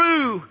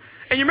through.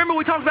 And you remember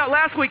we talked about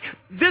last week,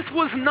 this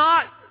was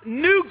not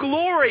new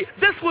glory.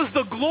 This was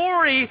the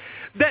glory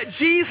that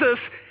Jesus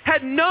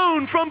had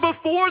known from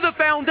before the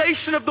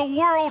foundation of the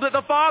world at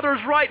the Father's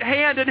right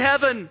hand in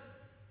heaven.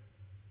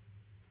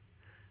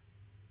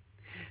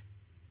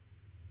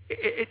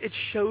 It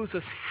shows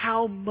us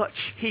how much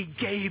He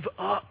gave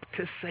up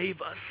to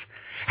save us.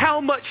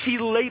 How much He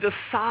laid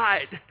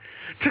aside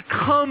to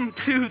come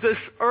to this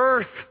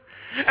earth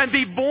and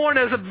be born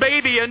as a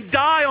baby and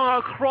die on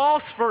a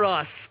cross for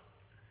us.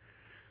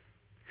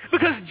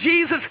 Because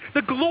Jesus,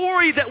 the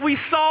glory that we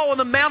saw on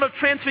the Mount of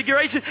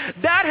Transfiguration,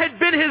 that had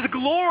been His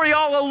glory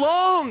all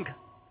along.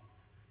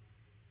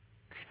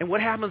 And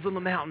what happens on the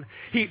mountain?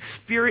 His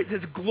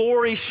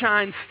glory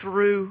shines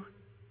through,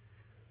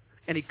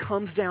 and He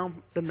comes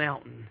down the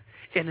mountain,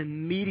 and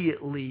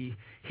immediately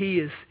he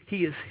is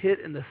hit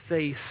in the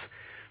face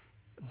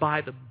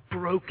by the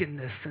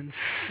brokenness and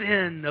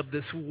sin of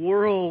this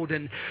world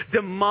and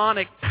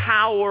demonic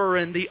power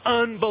and the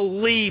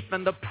unbelief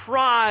and the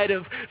pride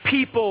of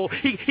people.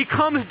 He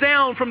comes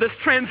down from this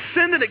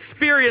transcendent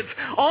experience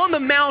on the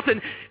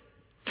mountain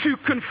to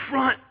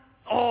confront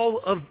all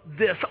of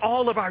this,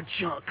 all of our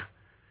junk.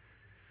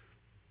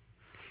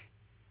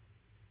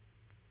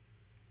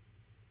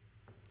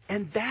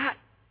 And that,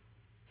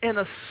 in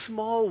a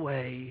small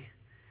way,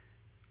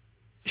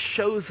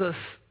 shows us,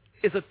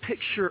 is a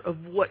picture of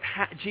what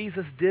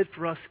Jesus did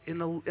for us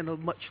in a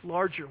much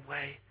larger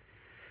way.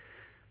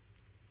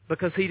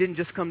 Because he didn't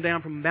just come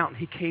down from a mountain,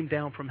 he came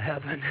down from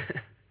heaven.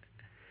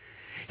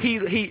 He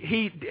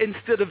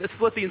instead of, as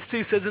Philippians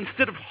 2 says,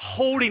 instead of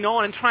holding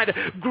on and trying to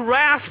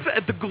grasp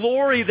at the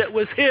glory that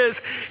was his,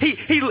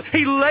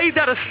 he laid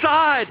that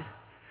aside,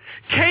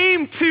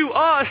 came to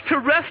us to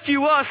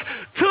rescue us,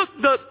 took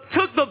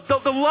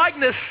the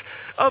likeness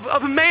of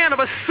a man, of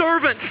a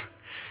servant,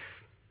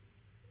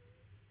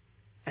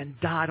 and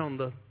died on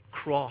the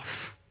cross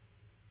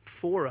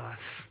for us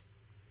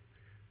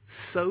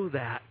so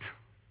that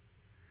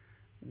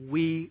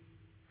we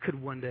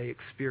could one day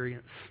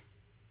experience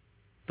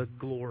the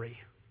glory.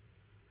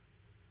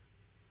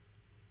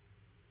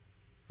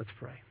 Let's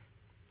pray.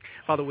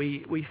 Father,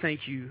 we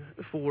thank you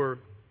for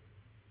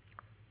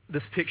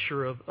this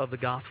picture of the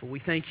gospel. We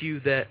thank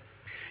you that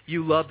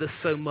you loved us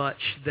so much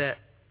that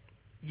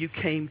you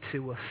came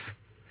to us,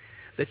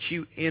 that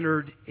you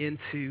entered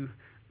into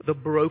the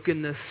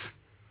brokenness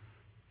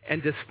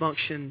and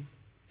dysfunction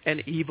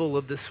and evil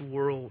of this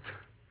world,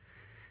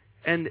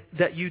 and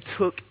that you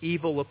took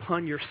evil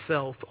upon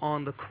yourself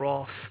on the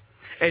cross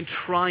and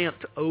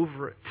triumphed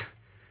over it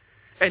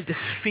and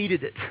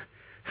defeated it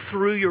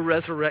through your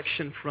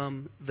resurrection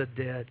from the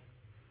dead.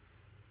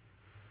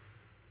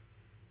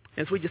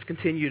 As we just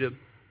continue to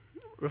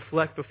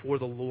reflect before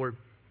the Lord,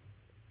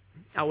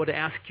 I would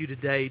ask you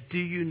today, do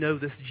you know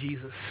this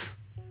Jesus?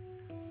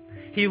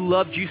 He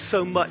loved you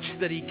so much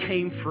that he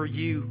came for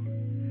you.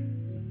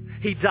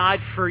 He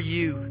died for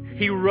you.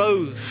 He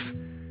rose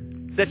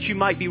that you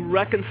might be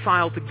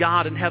reconciled to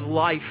God and have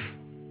life.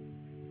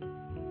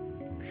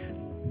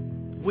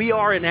 We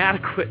are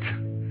inadequate.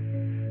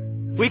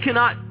 We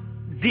cannot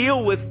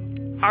deal with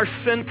our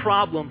sin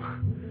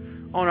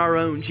problem on our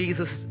own.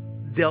 Jesus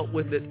dealt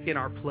with it in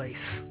our place.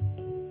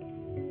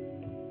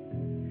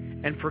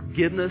 And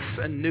forgiveness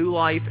and new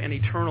life and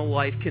eternal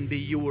life can be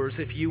yours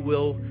if you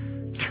will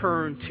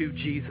turn to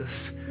Jesus.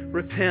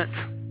 Repent.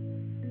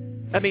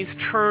 That means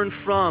turn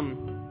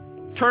from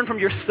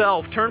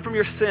yourself, turn from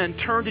your sin,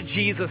 turn to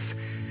Jesus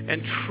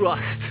and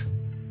trust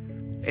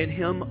in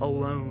him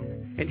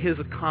alone and his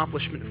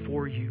accomplishment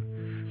for you.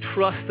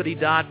 Trust that he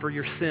died for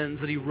your sins,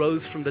 that he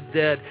rose from the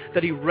dead,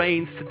 that he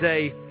reigns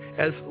today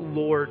as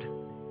Lord.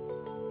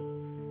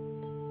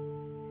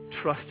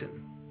 Trust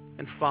him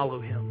and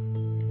follow him.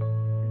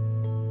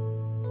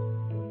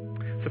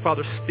 So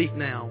Father, speak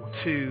now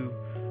to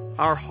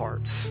our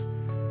hearts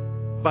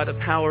by the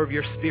power of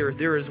your Spirit.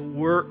 There is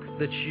work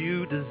that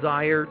you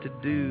desire to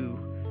do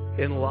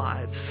in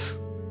lives.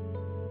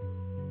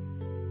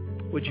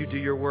 Would you do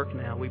your work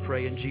now? We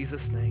pray in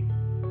Jesus' name.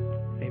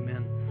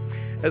 Amen.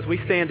 As we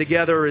stand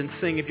together and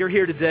sing, if you're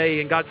here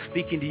today and God's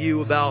speaking to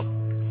you about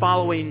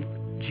following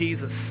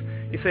Jesus,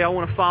 you say, I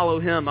want to follow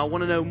him. I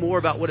want to know more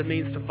about what it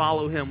means to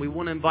follow him. We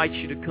want to invite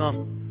you to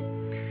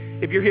come.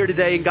 If you're here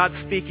today and God's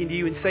speaking to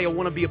you and say, I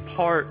want to be a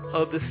part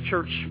of this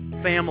church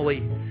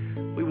family,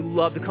 we would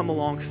love to come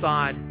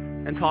alongside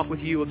and talk with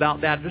you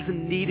about that. If there's a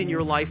need in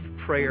your life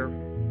for prayer,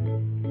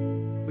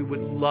 we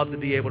would love to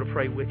be able to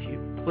pray with you.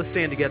 Let's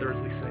stand together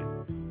as we sing.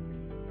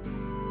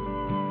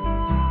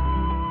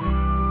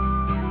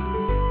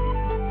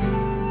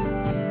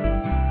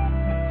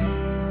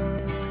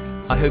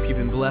 I hope you've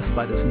been blessed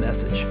by this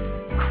message.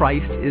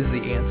 Christ is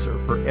the answer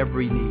for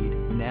every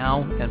need,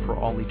 now and for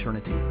all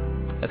eternity.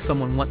 As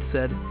someone once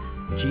said,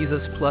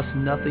 Jesus plus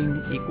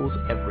nothing equals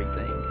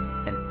everything,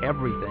 and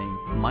everything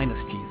minus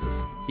Jesus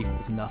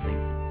equals nothing.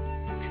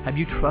 Have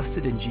you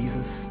trusted in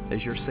Jesus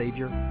as your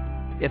Savior?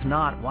 If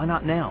not, why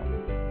not now?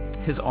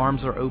 His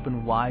arms are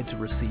open wide to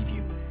receive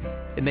you.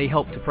 It may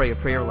help to pray a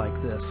prayer like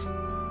this.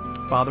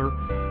 Father,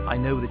 I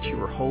know that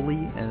you are holy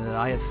and that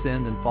I have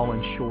sinned and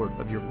fallen short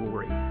of your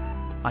glory.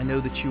 I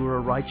know that you are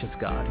a righteous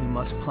God who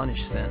must punish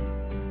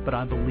sin, but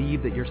I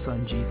believe that your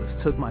Son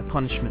Jesus took my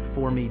punishment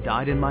for me,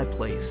 died in my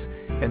place,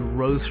 and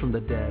rose from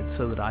the dead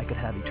so that I could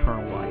have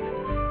eternal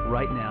life.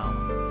 Right now,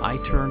 I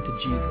turn to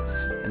Jesus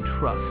and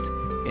trust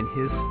in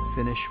his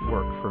finished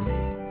work for me.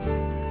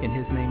 In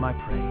his name I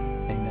pray.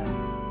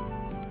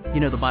 Amen. You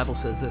know, the Bible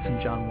says this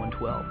in John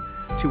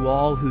 1:12. To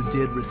all who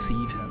did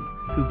receive him,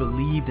 who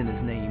believed in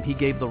his name, he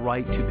gave the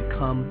right to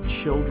become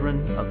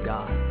children of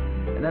God.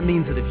 And that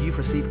means that if you've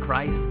received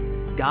Christ,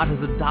 God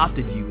has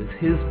adopted you as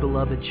his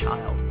beloved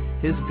child,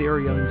 his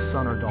very own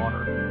son or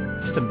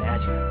daughter. Just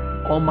imagine it.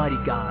 Almighty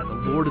God,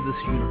 the Lord of this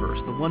universe,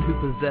 the one who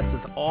possesses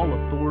all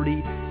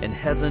authority in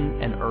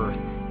heaven and earth,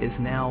 is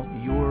now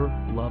your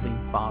loving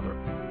Father,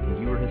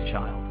 and you are his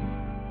child.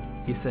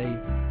 You say,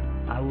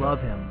 I love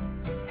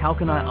him. How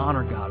can I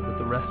honor God with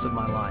the rest of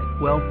my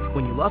life? Well,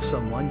 when you love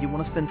someone, you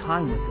want to spend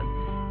time with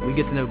them. We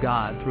get to know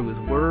God through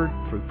his word,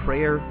 through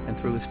prayer, and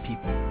through his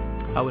people.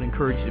 I would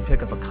encourage you to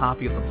pick up a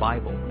copy of the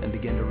Bible and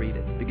begin to read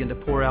it. Begin to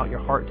pour out your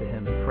heart to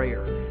him in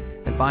prayer.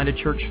 And find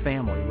a church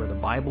family where the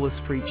Bible is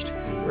preached,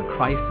 where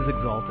Christ is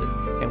exalted,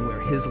 and where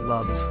his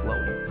love is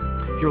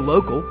flowing. If you're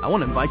local, I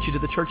want to invite you to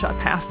the church I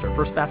pastor,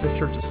 First Baptist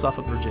Church of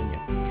Suffolk, Virginia.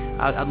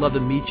 I'd love to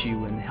meet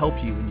you and help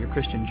you in your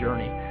Christian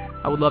journey.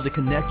 I would love to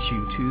connect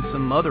you to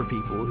some other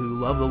people who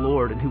love the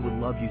Lord and who would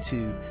love you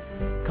too.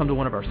 Come to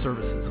one of our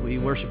services. We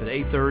worship at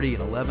 8:30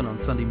 and 11 on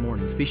Sunday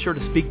mornings. Be sure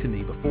to speak to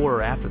me before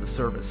or after the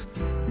service.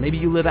 Maybe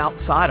you live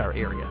outside our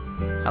area.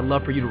 I'd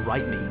love for you to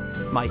write me.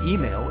 My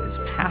email is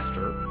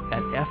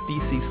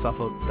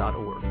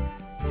pastor@fbcsuffolk.org.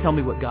 Tell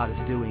me what God is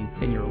doing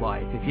in your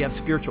life. If you have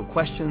spiritual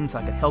questions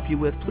I can help you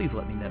with, please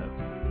let me know.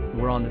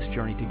 We're on this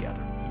journey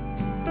together.